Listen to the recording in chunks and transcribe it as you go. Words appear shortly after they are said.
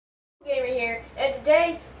here, and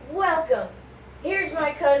today, welcome. Here's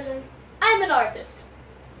my cousin. I'm an artist.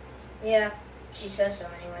 Yeah, she says so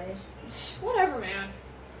anyways. Whatever, man.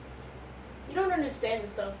 You don't understand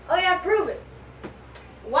this stuff. Oh yeah, prove it.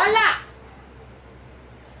 Voila!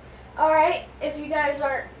 Alright, if you guys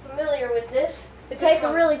aren't familiar with this, take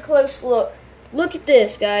a really close look. Look at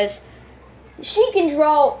this, guys. She can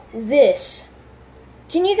draw this.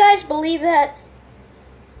 Can you guys believe that?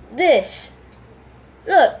 This.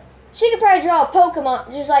 Look, she could probably draw a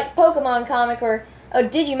Pokemon, just like Pokemon comic or a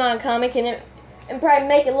Digimon comic, and probably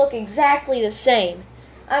make it look exactly the same.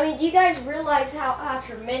 I mean, do you guys realize how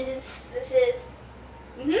tremendous this is?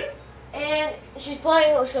 And she's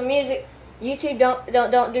playing with some music. YouTube,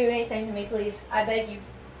 don't do anything to me, please. I beg you.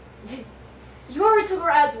 You already took our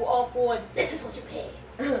ads all for once. This is what you pay.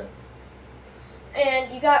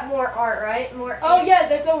 And you got more art, right? More. Oh yeah,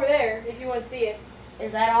 that's over there. If you want to see it.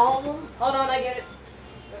 Is that all of them? Hold on, I get it.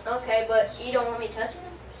 Okay, but you don't want me touching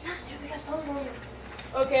them? Nah, dude, we got some more.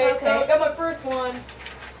 Okay, so I got my first one.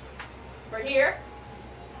 Right here.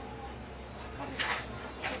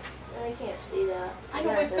 I can't see that. I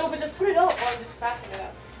know, but still, but just put it up while I'm just passing it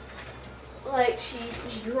up. Like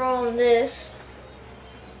she's drawing this.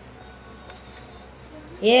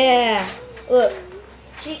 Yeah. Look.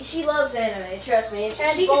 She loves anime, trust me.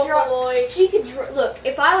 And she could draw. She could draw. Look,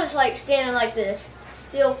 if I was like standing like this,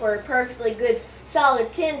 still for a perfectly good,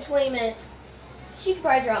 solid 10, 20 minutes, she could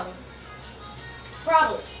probably draw me.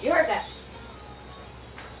 Probably. You heard that?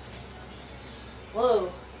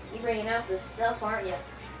 Whoa, you bringing out this stuff, aren't you?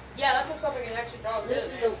 Yeah, that's the stuff I can actually draw. This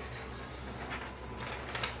is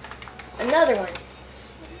another one.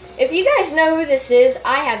 If you guys know who this is,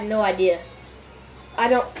 I have no idea. I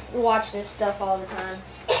don't watch this stuff all the time.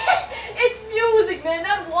 It's music, man,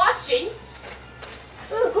 not watching.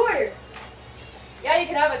 Ooh, a quarter. Yeah, you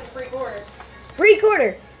can have it. It's a free quarter. Free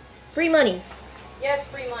quarter. Free money. Yeah, it's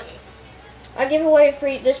free money. I'll give away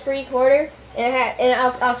this free quarter, and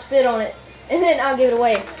I'll spit on it, and then I'll give it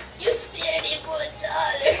away. You spit it for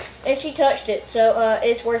 $1. And she touched it, so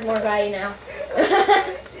it's worth more value now.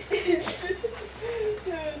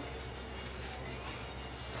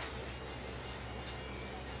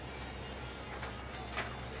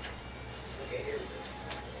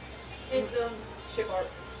 It's ship art.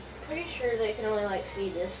 Pretty sure they can only like see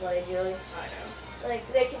this way, Julie. I know.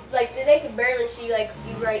 They could barely see like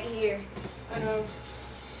you right here. I know.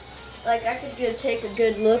 Like I could just take a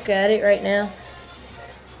good look at it right now.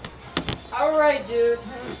 All right, dude.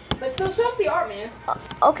 But still show up the art, man.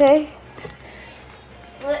 Okay.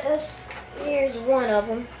 Here's one of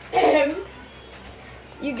them.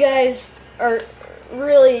 You guys are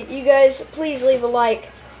really. You guys, please leave a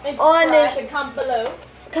like on this. And comment below.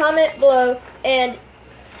 Comment below, and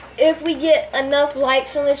if we get enough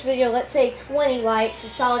likes on this video, let's say 20 likes, a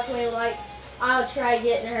solid 20 likes, I'll try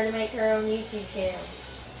getting her to make her own YouTube channel.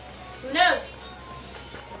 Who knows?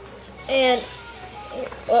 And,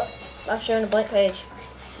 well, I'm showing a blank page.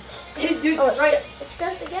 Dude, Oh, it's right. It's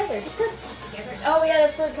stuck together. It's not stuck together. Oh yeah,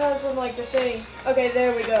 that's where it comes from, like the thing. Okay,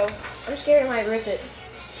 there we go. I'm scared I might rip it.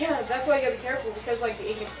 Yeah, that's why you gotta be careful because like the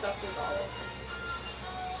ink and stuff is all.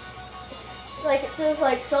 Like, it feels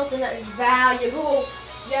like something that is valuable.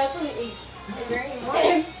 Yeah, it's from the ink. Is there any more?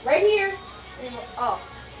 Right here. Oh.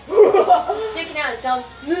 It's sticking out his tongue.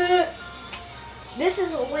 This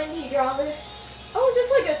is, when did you draw this? Oh,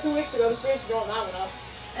 just like 2 weeks ago, the finished drawing that one up.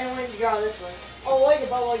 And when did you draw this one? Oh, like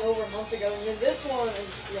about like over a month ago, and then this one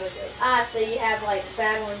is really good. Ah, so you have like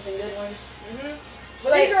bad ones and good ones.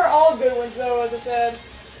 But these are all good ones, though, as I said.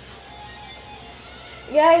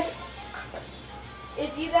 Guys,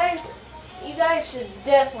 if you guys should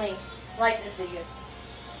definitely like this video.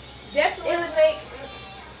 Definitely. It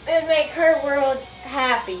would make her world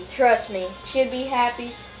happy. Trust me, she'd be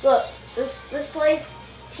happy. Look, this place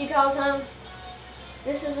she calls home.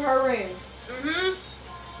 This is her room.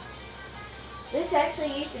 This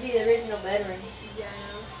actually used to be the original bedroom. Yeah, I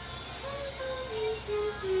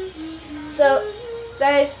know. So,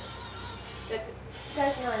 guys, That's it.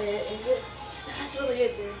 that's not it, is it? That's really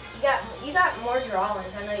it, dude. You got more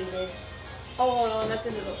drawings. I know you did. Oh, hold on, that's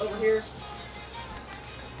over here.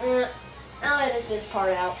 I'll edit this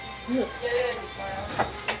part out. Yeah, this part out.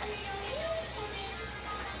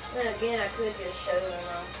 Then again, I could just show them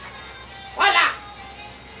all. Voila!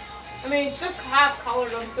 I mean, it's just half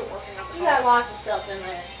colored. I'm still working on it. You got lots of stuff in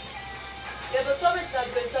there. Yeah, but some it's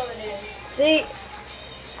not good, some it is. See,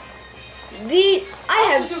 I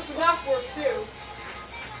have. do FNAF work too.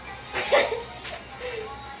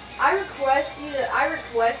 I request you.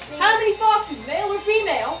 How many foxes, male or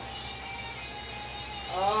female?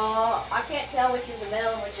 I can't tell which is a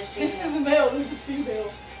male and which is female. This is a male. This is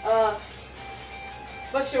female.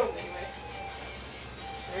 But show them anyway.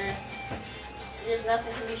 There's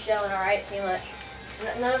nothing to be showing, alright? Too much.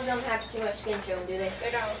 None of them have too much skin showing, do they?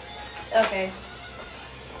 They don't. Okay.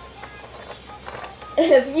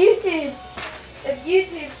 If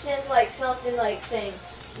YouTube sends like something like saying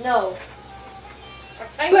no,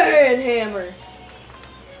 ban hammer,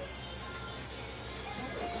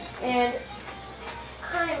 and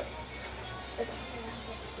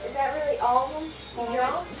is that really all of them? Hold on,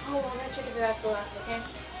 I'm gonna check if that's the last one, okay?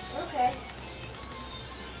 Okay.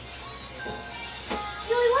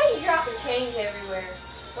 Julie, why are you dropping change everywhere?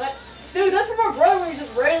 What? Dude, that's from our brother when he's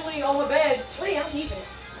just randomly on my bed. Sweet, I'm keeping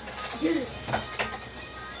it.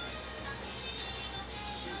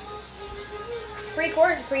 Free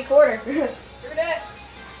quarter's a free quarter. True that.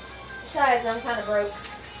 Besides, I'm kind of broke.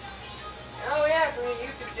 Oh yeah, from your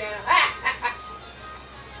YouTube channel.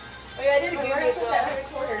 Oh yeah, I did a Where Google did I as put well. that other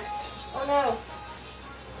quarter? Oh no.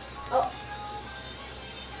 Oh.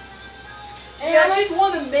 And Yeah, how she's much,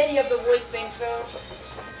 one of the many of the voice banks though.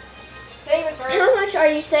 Same as her. how much are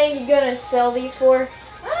you saying you're gonna sell these for?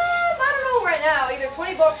 I don't know right now. Either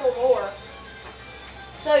 $20 or more.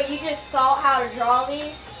 So you just thought how to draw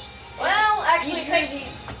these? Well, actually, You it drew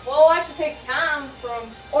takes time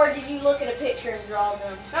from Or did you look at a picture and draw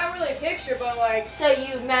them? not really a picture, but like So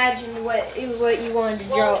you imagined what you wanted to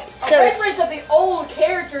draw. a So it's- reference of the old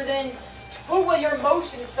character, then put with your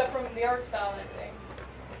emotion and stuff from the art style and everything.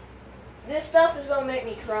 this stuff is gonna make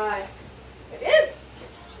me cry. It is.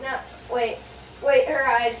 No, wait, her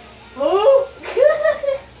eyes. Ooh.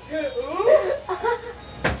 I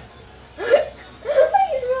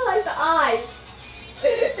just realized the eyes.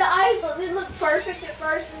 The eyes they look perfect at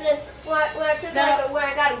first, and then when I took when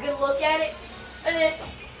I got a good look at it, and then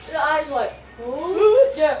the eyes like.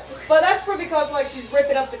 Yeah, but that's probably because like she's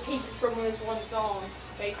ripping up the pieces from this one song,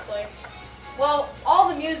 basically. Well, all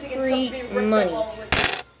the music and Free stuff being ripped money. up all over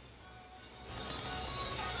it.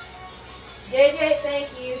 JJ, thank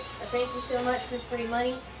you. Thank you so much for the free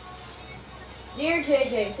money. Dear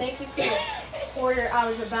JJ, thank you for the order I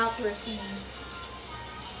was about to receive.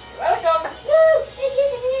 Welcome. No,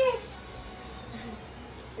 it disappeared.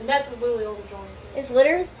 And that's literally all the drawings. It's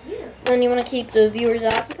literally. Yeah. Then you want to keep the viewers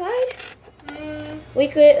occupied? Hmm. We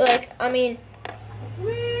could, like, I mean,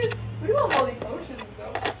 We do have all these motions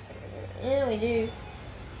though. yeah, we do.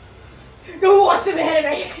 Go watch some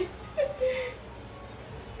anime.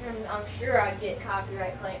 And I'm sure I'd get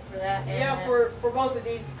copyright claim for that. And, Yeah, for both of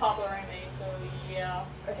these popular animes, so yeah.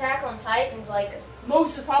 Attack on Titan's like,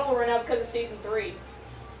 Most is popular right now because of season 3.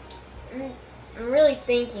 I'm really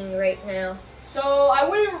thinking right now. So I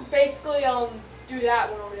wouldn't basically do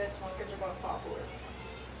that one over this one because they're both popular.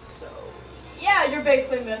 So yeah, you're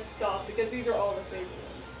basically messed up because these are all the favorite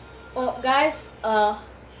ones. Well, guys,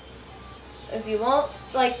 if you want,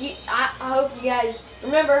 like, I hope you guys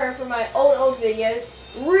remember her from my old videos,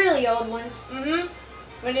 really old ones. Mm-hmm.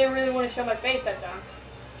 But I didn't really want to show my face that time.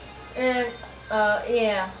 And,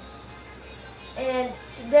 yeah. And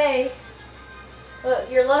today, look,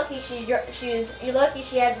 you're lucky you're lucky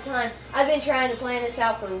she had the time. I've been trying to plan this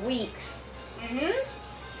out for weeks. Mm-hmm.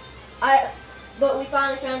 But we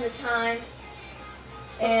finally found the time.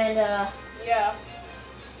 And, Yeah.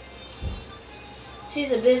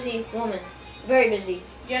 she's a busy woman. Very busy.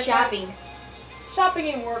 Yes, Shopping.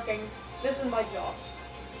 Shopping and working. This is my job.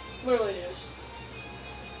 Literally it is.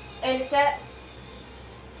 And if that...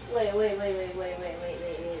 Wait, what?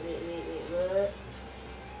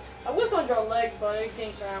 I was gonna draw legs, but it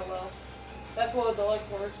didn't turn out well. That's what the legs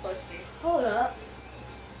were supposed to be. Hold up.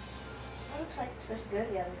 That looks like it's supposed to go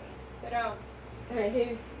the other way. They don't.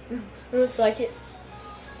 It looks like it.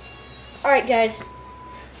 Alright guys.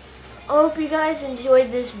 I hope you guys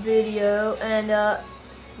enjoyed this video. And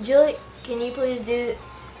Julie, can you please do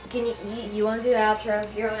you want to do outro?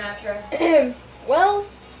 Your own outro. Well,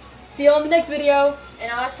 see you on the next video.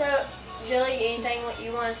 And also, Julie, anything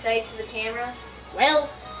you want to say to the camera? Well,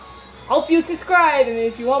 hope you subscribe, and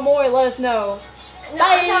if you want more, let us know. No,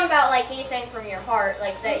 Bye. I'm talking about like anything from your heart,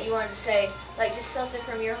 like that you wanted to say, like just something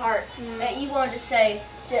from your heart that you wanted to say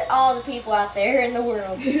to all the people out there in the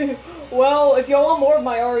world. Well, if y'all want more of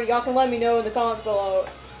my art, y'all can let me know in the comments below.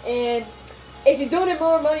 And if you donate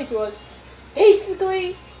more money to us,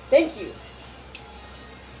 basically, thank you.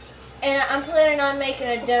 And I'm planning on making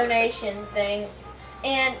a donation thing.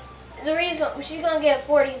 And the reason she's gonna get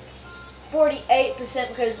 48%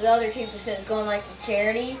 because the other 2% is going like to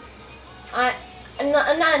charity. Not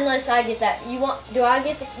unless I get that. Do you want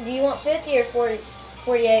 50 or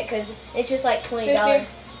 48? Because it's just like $20. 50.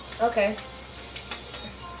 Okay.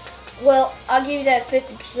 Well, I'll give you that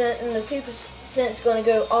 50%, and the 2% is going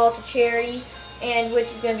to go all to charity. and which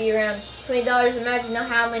is going to be around $20. Imagine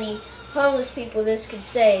how many homeless people this could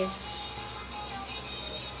save.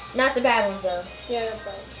 Not the bad ones, though. Yeah, not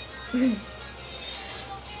bad.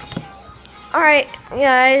 Alright,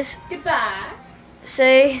 guys. Goodbye.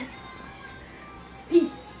 Say Peace.